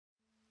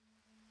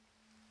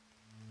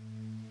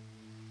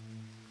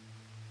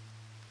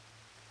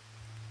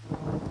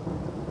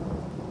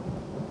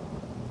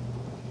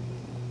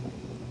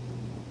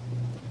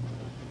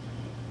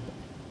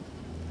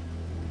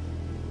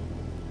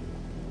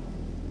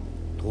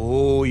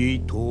遠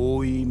い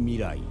遠い未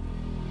来、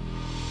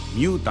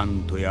ミュータ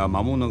ントや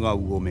魔物が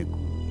うごめく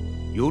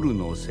夜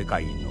の世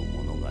界の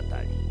物語。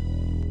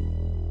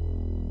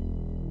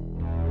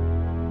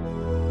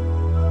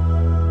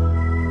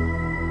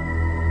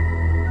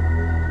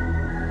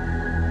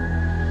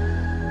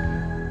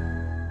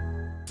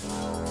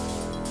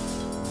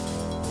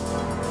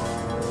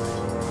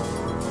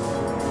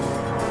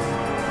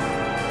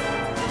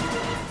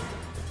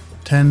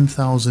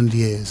10,000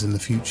 years in the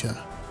future,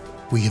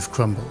 we have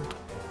crumbled.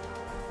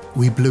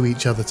 We blew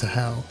each other to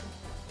hell.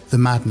 The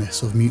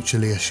madness of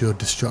mutually assured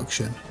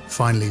destruction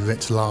finally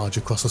writ large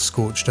across a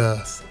scorched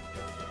earth,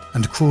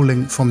 and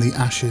crawling from the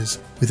ashes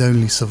with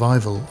only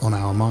survival on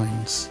our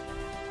minds,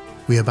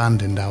 we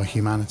abandoned our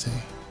humanity.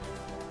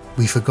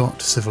 We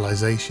forgot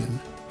civilization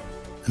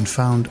and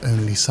found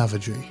only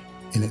savagery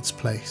in its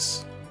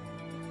place.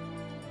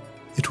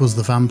 It was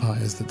the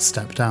vampires that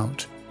stepped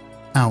out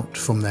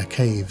from their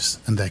caves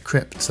and their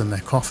crypts and their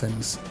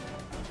coffins,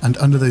 and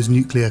under those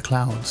nuclear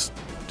clouds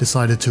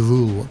decided to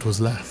rule what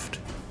was left.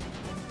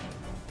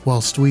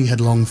 Whilst we had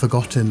long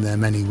forgotten their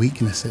many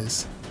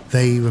weaknesses,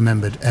 they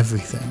remembered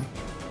everything.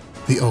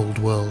 The old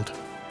world,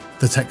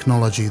 the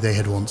technology they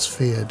had once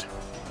feared,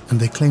 and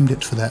they claimed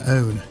it for their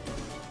own,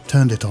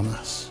 turned it on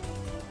us.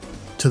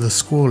 To the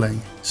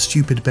squalling,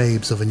 stupid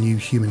babes of a new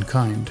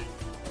humankind,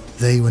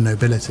 they were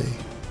nobility,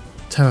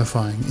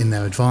 terrifying in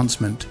their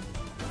advancement,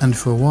 and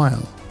for a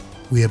while,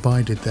 we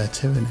abided their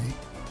tyranny.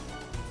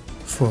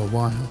 For a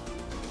while.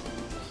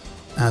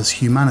 As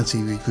humanity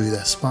regrew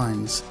their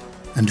spines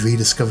and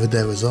rediscovered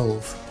their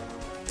resolve,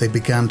 they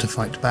began to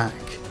fight back.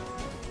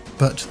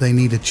 But they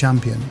needed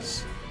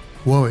champions,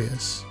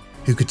 warriors,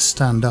 who could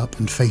stand up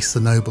and face the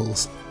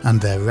nobles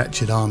and their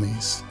wretched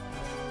armies.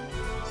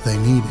 They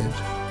needed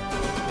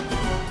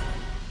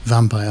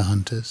vampire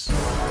hunters.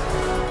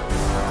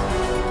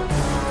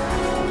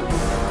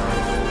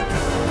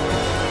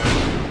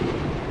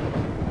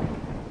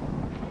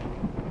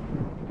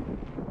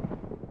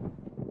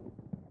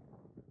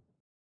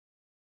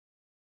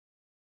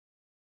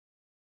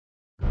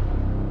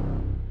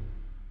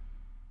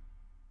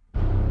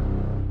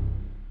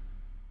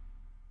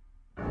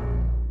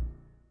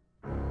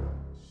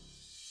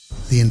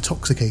 The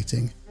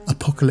intoxicating,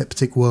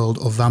 apocalyptic world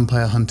of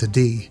Vampire Hunter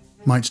D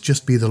might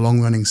just be the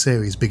long-running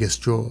series'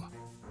 biggest draw.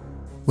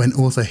 When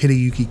author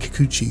Hideyuki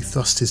Kikuchi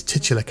thrust his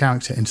titular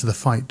character into the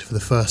fight for the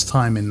first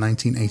time in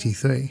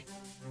 1983,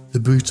 the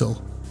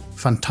brutal,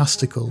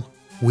 fantastical,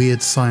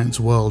 weird science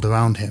world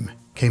around him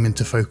came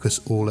into focus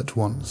all at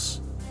once.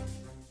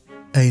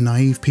 A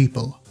naive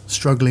people,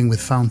 struggling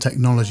with found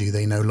technology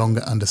they no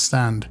longer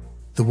understand,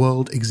 the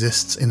world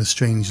exists in a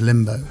strange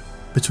limbo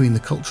between the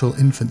cultural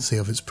infancy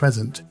of its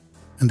present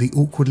and the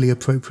awkwardly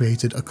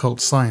appropriated occult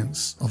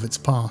science of its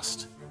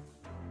past.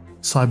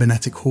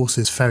 Cybernetic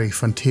horses ferry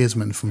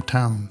frontiersmen from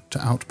town to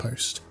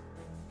outpost.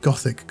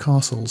 Gothic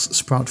castles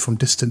sprout from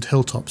distant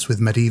hilltops with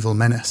medieval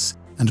menace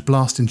and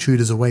blast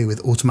intruders away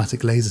with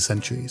automatic laser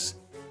sentries.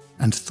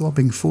 And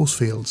throbbing force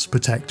fields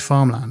protect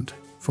farmland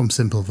from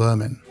simple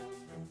vermin.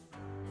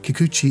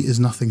 Kikuchi is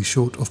nothing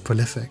short of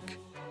prolific.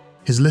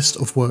 His list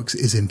of works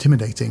is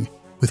intimidating,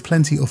 with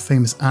plenty of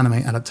famous anime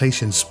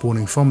adaptations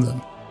spawning from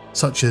them,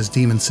 such as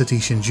Demon City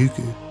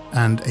Shinjuku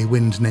and A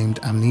Wind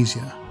Named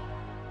Amnesia.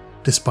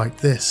 Despite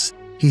this,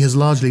 he has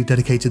largely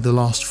dedicated the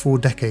last 4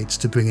 decades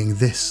to bringing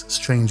this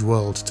strange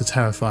world to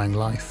terrifying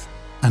life,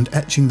 and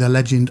etching the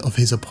legend of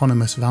his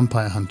eponymous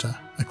vampire hunter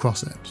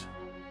across it.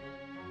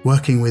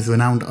 Working with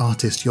renowned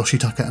artist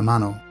Yoshitaka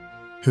Amano,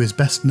 who is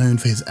best known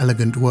for his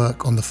elegant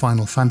work on the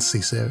Final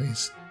Fantasy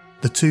series,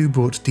 the two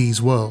brought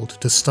D's world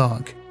to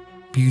stark,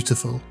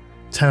 beautiful,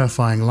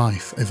 terrifying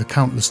life over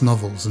countless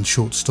novels and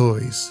short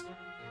stories.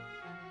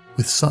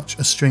 With such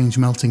a strange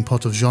melting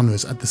pot of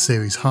genres at the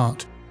series'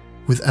 heart,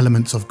 with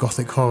elements of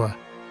gothic horror,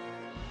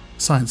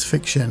 science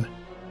fiction,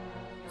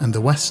 and the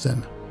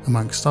western,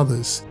 amongst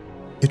others,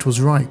 it was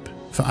ripe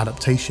for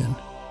adaptation,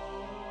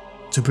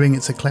 to bring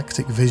its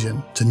eclectic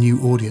vision to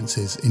new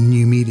audiences in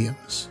new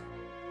mediums.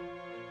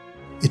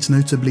 It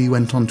notably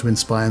went on to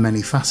inspire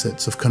many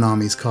facets of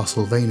Konami's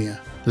Castlevania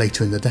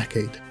later in the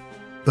decade,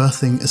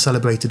 birthing a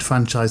celebrated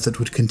franchise that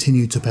would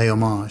continue to pay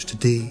homage to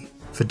D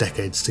for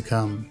decades to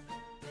come.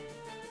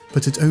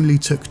 But it only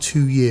took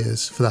 2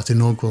 years for that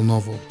inaugural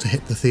novel to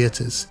hit the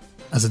theatres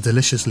as a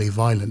deliciously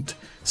violent,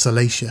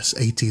 salacious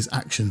 80s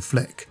action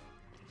flick.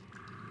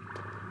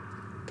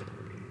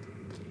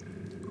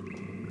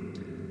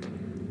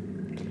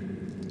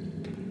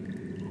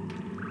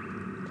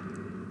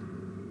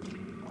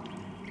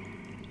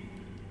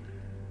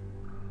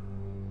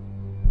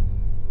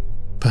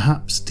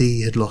 Perhaps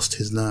D had lost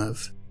his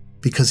nerve,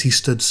 because he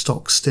stood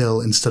stock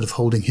still instead of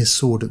holding his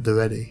sword at the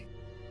ready.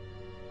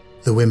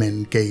 The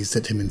women gazed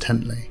at him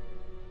intently.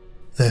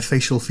 Their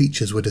facial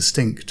features were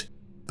distinct,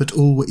 but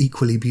all were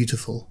equally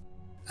beautiful,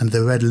 and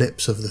the red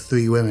lips of the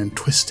 3 women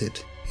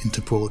twisted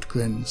into broad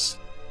grins.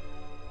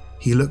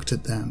 He looked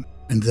at them,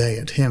 and they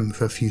at him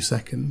for a few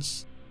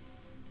seconds.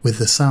 With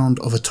the sound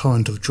of a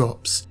torrent of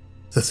drops,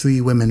 the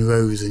 3 women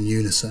rose in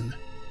unison,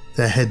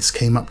 Their heads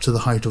came up to the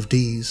height of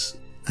Dee's,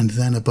 and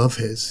then above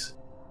his,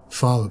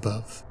 far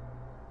above.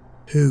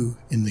 Who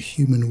in the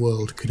human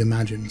world could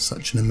imagine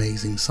such an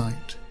amazing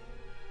sight?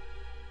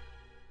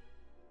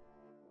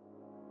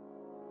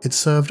 It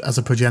served as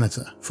a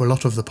progenitor for a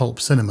lot of the pulp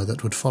cinema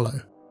that would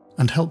follow,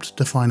 and helped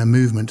define a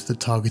movement that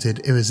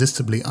targeted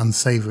irresistibly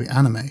unsavoury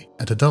anime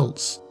at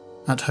adults,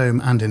 at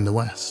home and in the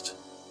West.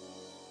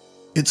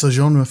 It's a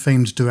genre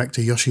famed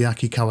director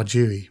Yoshiaki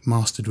Kawajiri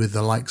mastered with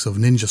the likes of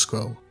Ninja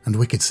Scroll and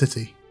Wicked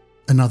City,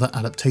 another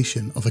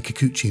adaptation of a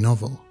Kikuchi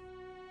novel.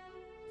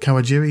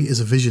 Kawajiri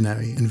is a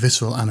visionary in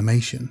visceral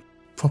animation,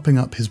 propping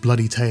up his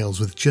bloody tales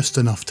with just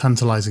enough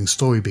tantalising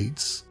story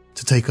beats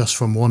to take us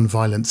from one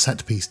violent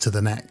set piece to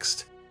the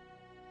next.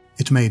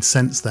 It made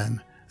sense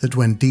then that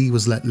when Dee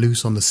was let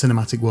loose on the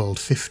cinematic world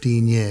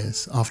 15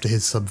 years after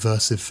his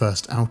subversive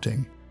first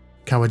outing,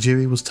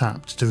 Kawajiri was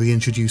tapped to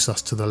reintroduce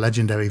us to the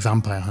legendary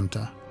vampire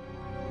hunter.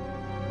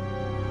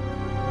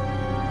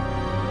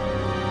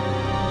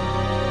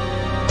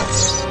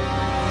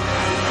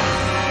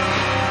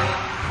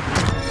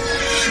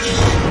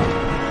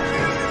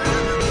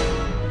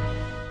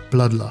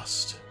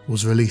 Bloodlust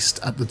was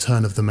released at the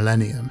turn of the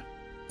millennium,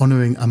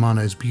 honouring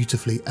Amano's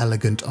beautifully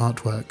elegant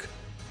artwork,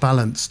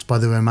 balanced by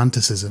the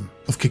romanticism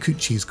of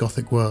Kikuchi's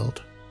Gothic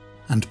world,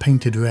 and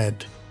painted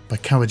red by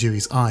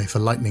Kawajiri's eye for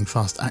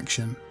lightning-fast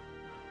action.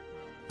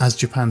 As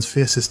Japan's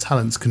fiercest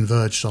talents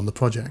converged on the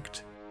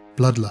project,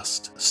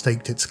 Bloodlust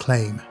staked its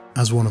claim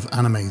as one of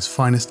anime's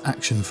finest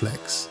action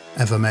flicks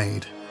ever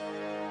made.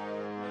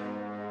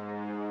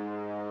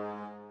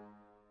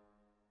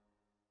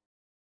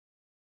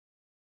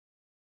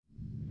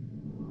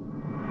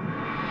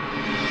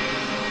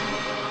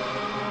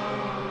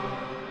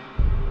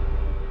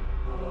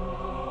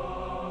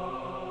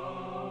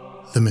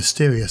 The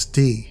mysterious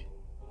Dee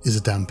is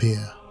a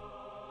Dhampir,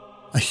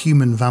 a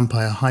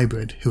human-vampire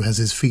hybrid who has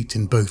his feet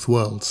in both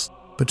worlds,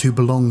 but who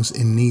belongs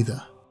in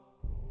neither.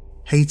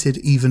 Hated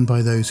even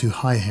by those who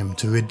hire him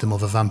to rid them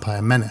of a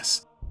vampire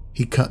menace,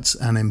 he cuts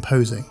an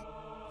imposing,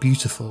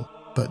 beautiful,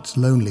 but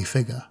lonely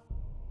figure.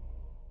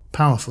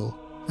 Powerful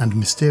and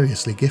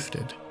mysteriously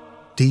gifted,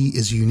 Dee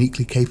is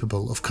uniquely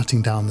capable of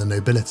cutting down the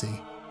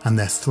nobility and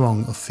their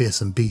throng of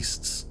fearsome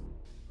beasts.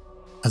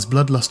 As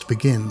Bloodlust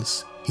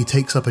begins, he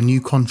takes up a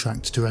new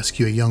contract to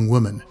rescue a young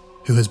woman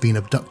who has been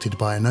abducted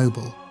by a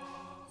noble,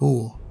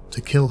 or to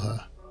kill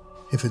her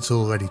if it's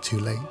already too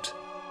late.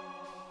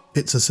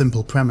 It's a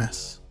simple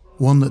premise,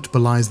 one that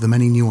belies the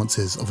many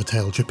nuances of a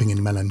tale dripping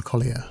in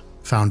melancholia,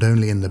 found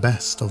only in the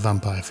best of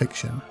vampire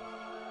fiction.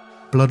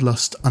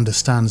 Bloodlust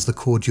understands the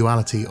core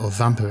duality of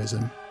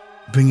vampirism,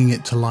 bringing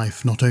it to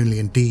life not only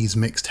in Dee's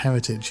mixed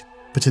heritage,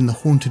 but in the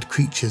haunted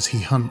creatures he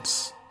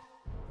hunts.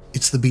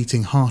 It's the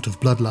beating heart of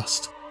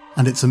Bloodlust,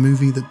 and it's a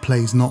movie that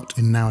plays not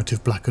in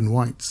narrative black and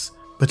whites,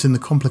 but in the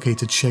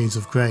complicated shades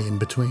of grey in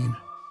between,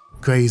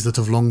 greys that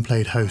have long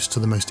played host to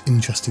the most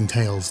interesting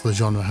tales the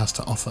genre has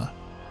to offer.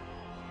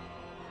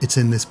 It's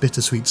in this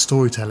bittersweet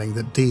storytelling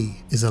that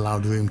Dee is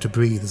allowed room to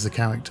breathe as a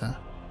character,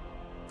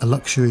 a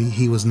luxury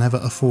he was never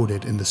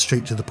afforded in the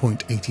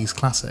straight-to-the-point 80s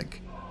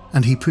classic,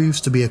 and he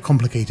proves to be a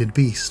complicated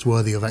beast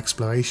worthy of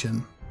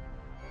exploration.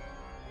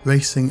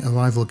 Racing a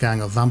rival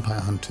gang of vampire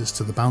hunters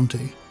to the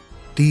bounty,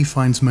 Dee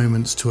finds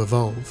moments to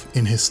evolve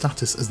in his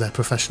status as their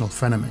professional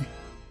frenemy.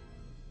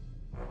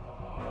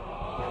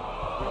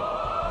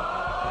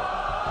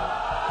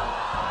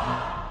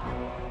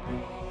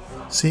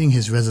 Seeing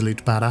his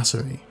resolute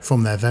badassery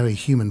from their very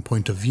human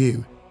point of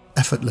view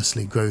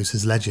effortlessly grows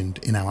his legend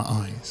in our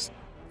eyes,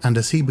 and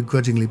as he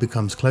begrudgingly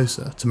becomes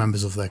closer to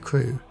members of their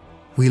crew,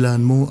 we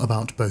learn more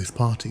about both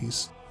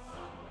parties.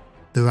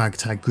 The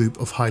ragtag group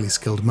of highly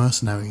skilled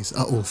mercenaries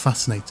are all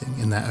fascinating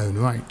in their own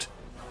right,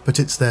 but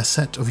it's their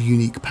set of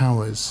unique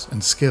powers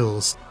and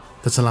skills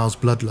that allows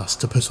Bloodlust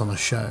to put on a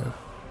show,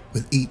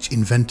 with each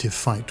inventive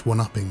fight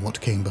one-upping what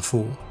came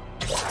before.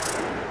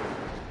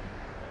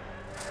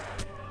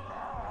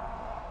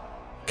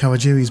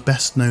 Kawajiri's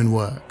best-known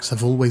works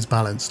have always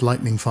balanced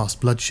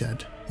lightning-fast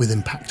bloodshed with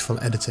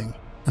impactful editing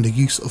and a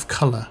use of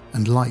colour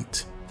and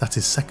light that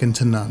is second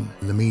to none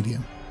in the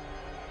medium.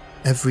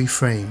 Every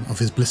frame of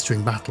his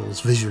blistering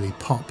battles visually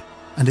pop,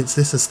 and it's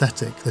this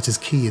aesthetic that is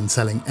key in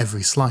selling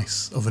every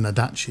slice of an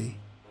adachi,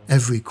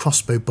 every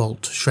crossbow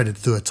bolt shredded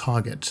through a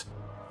target,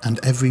 and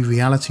every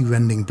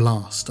reality-rending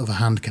blast of a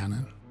hand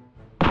cannon.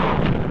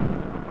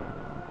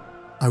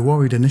 I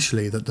worried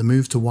initially that the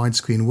move to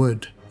widescreen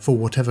would, for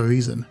whatever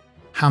reason,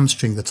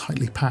 hamstring the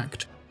tightly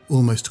packed,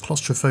 almost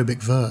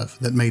claustrophobic verve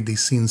that made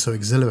these scenes so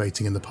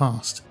exhilarating in the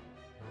past,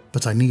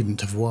 but I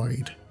needn't have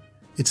worried.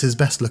 It's his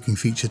best-looking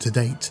feature to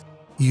date,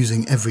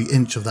 using every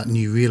inch of that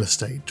new real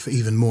estate for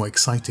even more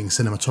exciting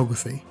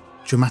cinematography,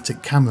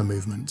 dramatic camera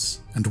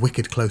movements, and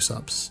wicked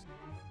close-ups.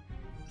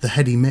 The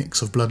heady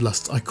mix of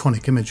Bloodlust's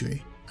iconic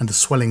imagery and the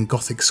swelling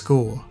Gothic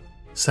score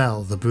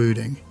sell the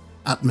brooding,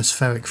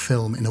 atmospheric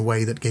film in a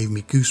way that gave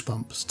me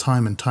goosebumps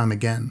time and time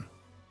again.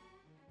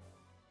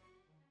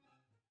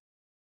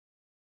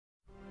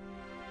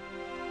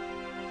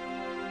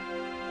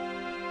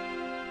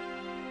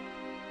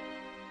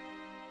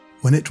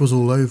 When it was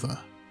all over,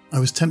 I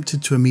was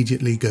tempted to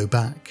immediately go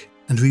back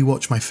and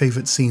rewatch my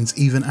favourite scenes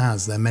even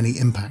as their many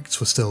impacts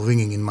were still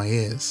ringing in my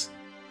ears.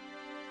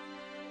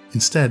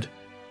 Instead,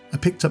 I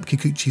picked up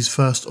Kikuchi's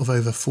first of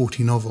over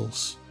 40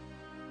 novels.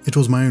 It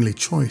was my only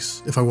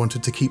choice if I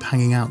wanted to keep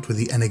hanging out with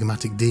the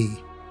enigmatic D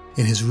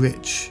in his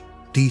rich,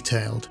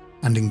 detailed,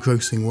 and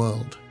engrossing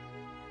world.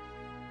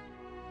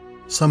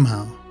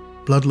 Somehow,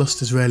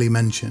 Bloodlust is rarely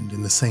mentioned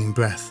in the same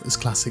breath as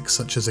classics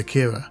such as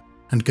Akira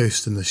and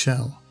Ghost in the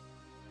Shell.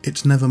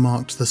 It never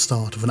marked the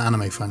start of an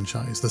anime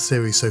franchise the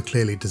series so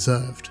clearly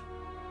deserved.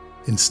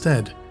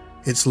 Instead,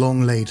 it's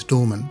long laid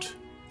dormant,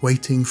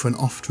 waiting for an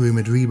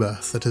oft-rumoured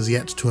rebirth that has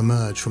yet to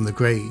emerge from the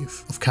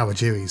grave of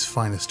Kawajiri's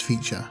finest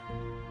feature.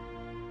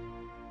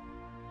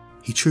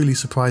 He truly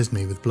surprised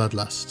me with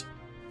Bloodlust,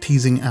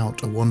 teasing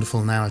out a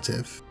wonderful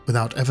narrative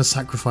without ever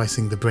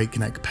sacrificing the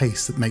breakneck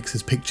pace that makes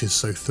his pictures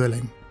so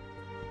thrilling.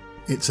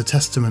 It's a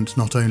testament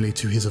not only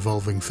to his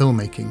evolving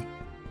filmmaking,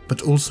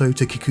 but also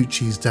to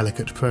Kikuchi's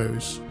delicate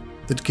prose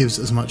that gives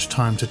as much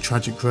time to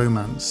tragic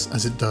romance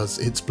as it does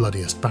its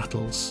bloodiest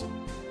battles.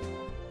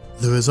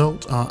 The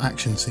result are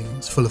action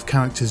scenes full of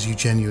characters you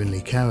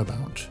genuinely care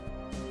about,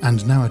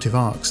 and narrative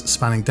arcs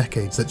spanning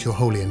decades that you're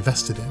wholly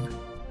invested in.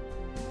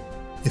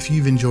 If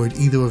you've enjoyed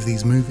either of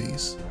these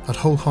movies, I'd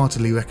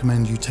wholeheartedly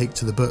recommend you take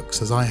to the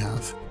books as I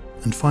have,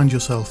 and find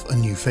yourself a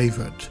new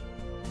favourite,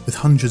 with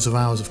hundreds of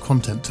hours of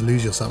content to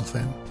lose yourself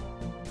in.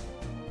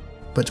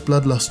 But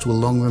Bloodlust will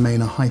long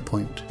remain a high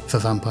point for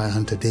Vampire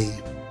Hunter D.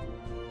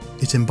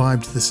 It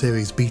imbibed the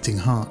series' beating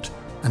heart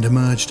and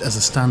emerged as a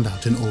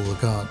standout in all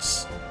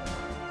regards.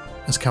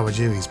 As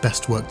Kawajiri's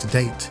best work to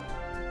date,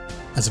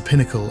 as a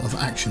pinnacle of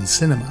action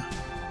cinema,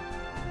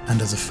 and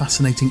as a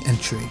fascinating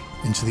entry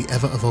into the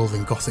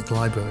ever-evolving Gothic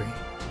library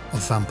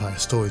of vampire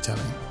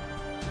storytelling.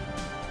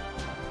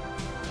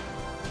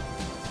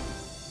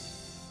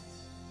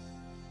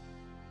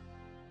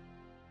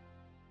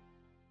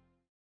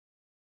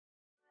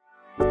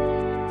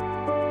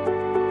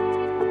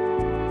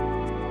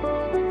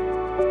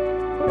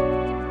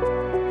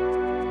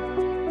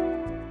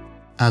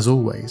 As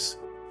always,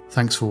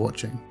 thanks for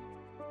watching.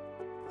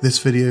 This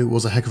video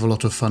was a heck of a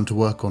lot of fun to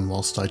work on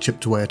whilst I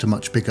chipped away at a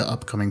much bigger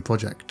upcoming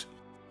project.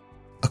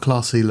 A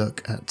classy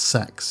look at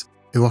sex,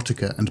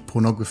 erotica and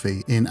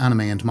pornography in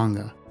anime and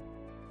manga.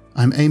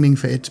 I'm aiming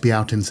for it to be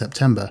out in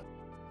September,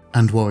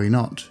 and worry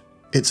not,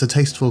 it's a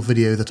tasteful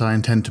video that I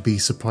intend to be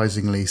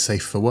surprisingly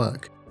safe for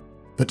work,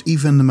 but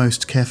even the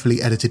most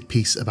carefully edited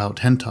piece about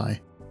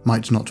hentai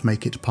might not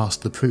make it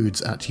past the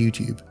prudes at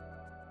YouTube.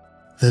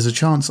 There's a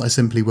chance I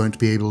simply won't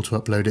be able to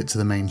upload it to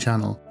the main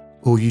channel,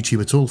 or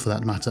YouTube at all for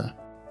that matter.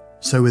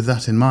 So with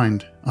that in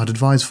mind, I'd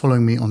advise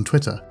following me on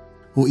Twitter,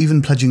 or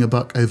even pledging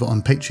 $1 over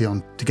on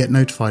Patreon to get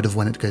notified of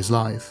when it goes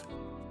live.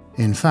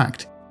 In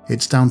fact,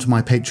 it's down to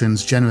my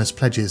patrons' generous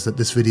pledges that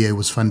this video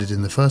was funded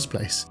in the first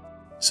place,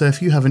 so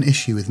if you have an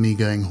issue with me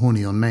going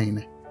horny on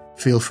main,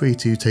 feel free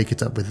to take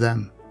it up with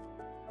them.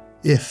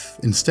 If,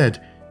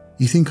 instead,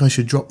 you think I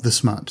should drop the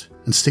smut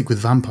and stick with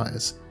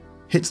vampires,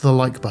 hit the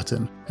like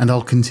button and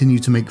I'll continue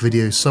to make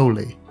videos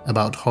solely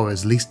about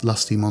horror's least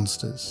lusty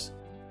monsters.